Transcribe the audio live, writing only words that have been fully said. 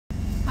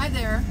Hi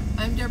there,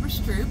 I'm Deborah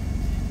Stroup.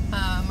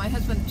 My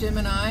husband Jim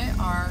and I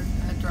are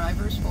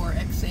drivers for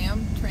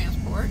XM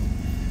Transport,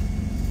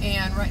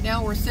 and right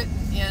now we're sitting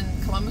in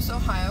Columbus,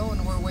 Ohio,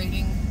 and we're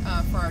waiting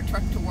for our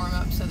truck to warm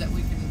up so that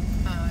we can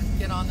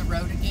get on the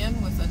road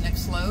again with the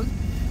next load.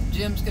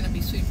 Jim's going to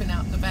be sweeping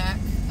out the back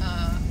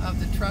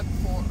of the truck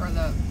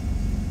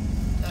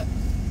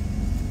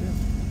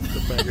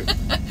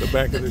the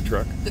back of the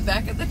truck. The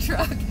back of the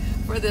truck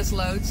for this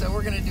load, so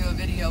we're going to do a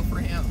video for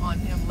him on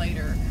him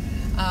later.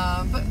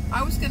 But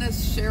I was going to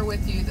share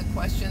with you the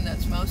question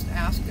that's most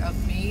asked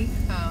of me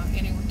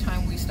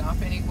anytime we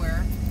stop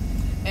anywhere,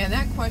 and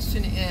that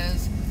question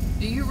is,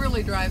 do you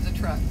really drive the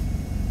truck?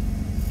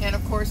 And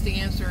of course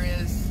the answer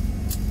is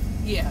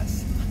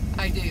yes,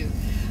 I do.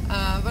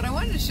 But I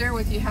wanted to share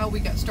with you how we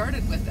got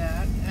started with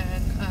that.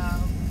 And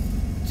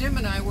Jim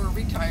and I were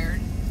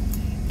retired,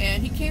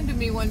 and he came to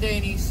me one day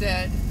and he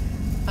said,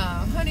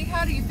 honey,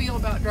 how do you feel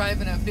about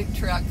driving a big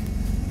truck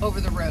over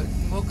the road,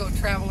 and we'll go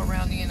travel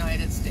around the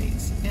United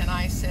States? And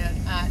I said,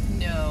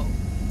 no,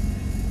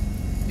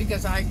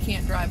 because I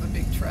can't drive a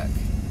big truck.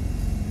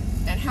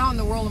 And how in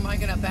the world am I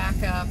going to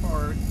back up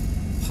or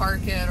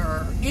park it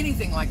or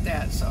anything like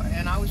that? So,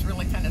 and I was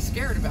really kind of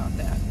scared about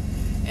that.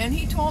 And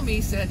he told me,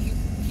 he said,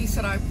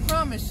 I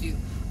promise you,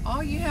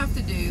 all you have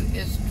to do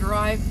is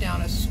drive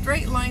down a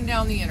straight line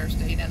down the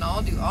interstate, and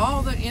I'll do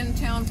all the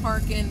in-town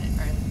parking,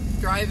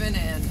 driving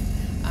and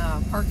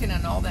parking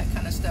and all that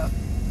kind of stuff.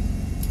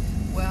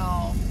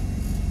 Well,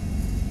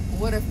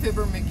 what a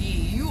fibber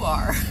McGee you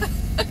are.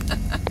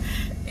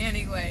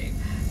 Anyway,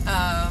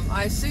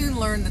 I soon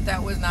learned that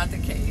that was not the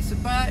case,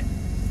 but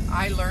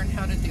I learned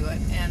how to do it,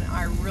 and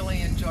I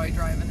really enjoy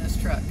driving this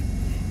truck.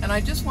 And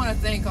I just want to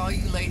thank all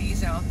you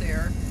ladies out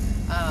there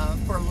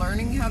for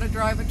learning how to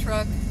drive a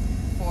truck,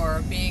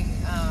 for being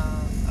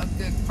a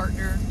good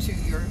partner to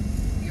your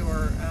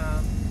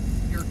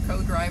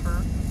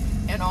co-driver,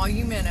 and all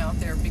you men out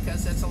there,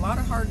 because it's a lot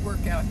of hard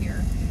work out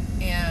here.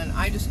 And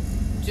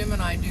Jim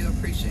and I do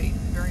appreciate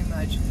very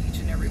much each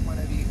and every one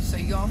of you. So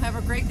you all have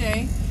a great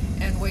day,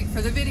 and wait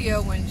for the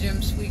video when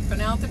Jim's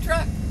sweeping out the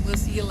truck. We'll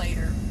see you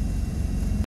later.